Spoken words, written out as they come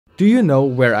Do you know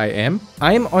where I am?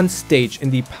 I am on stage in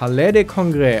the Palais des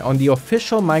Congrès on the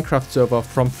official Minecraft server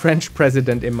from French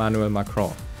President Emmanuel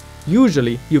Macron.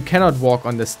 Usually you cannot walk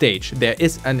on the stage, there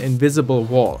is an invisible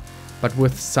wall, but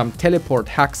with some teleport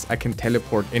hacks I can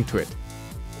teleport into it.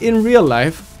 In real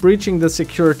life, breaching the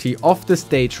security of the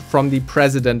stage from the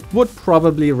president would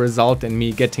probably result in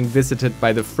me getting visited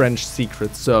by the French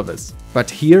Secret Service. But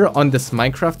here on this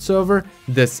Minecraft server,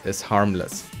 this is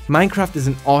harmless. Minecraft is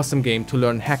an awesome game to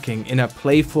learn hacking in a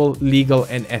playful, legal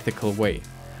and ethical way.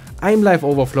 I'm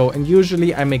LiveOverflow and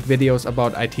usually I make videos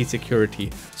about IT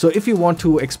security, so if you want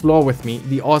to explore with me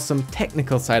the awesome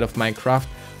technical side of Minecraft,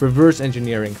 reverse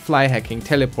engineering, fly hacking,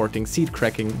 teleporting, seed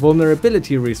cracking,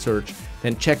 vulnerability research,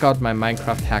 then check out my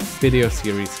Minecraft hacks video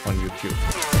series on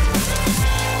YouTube.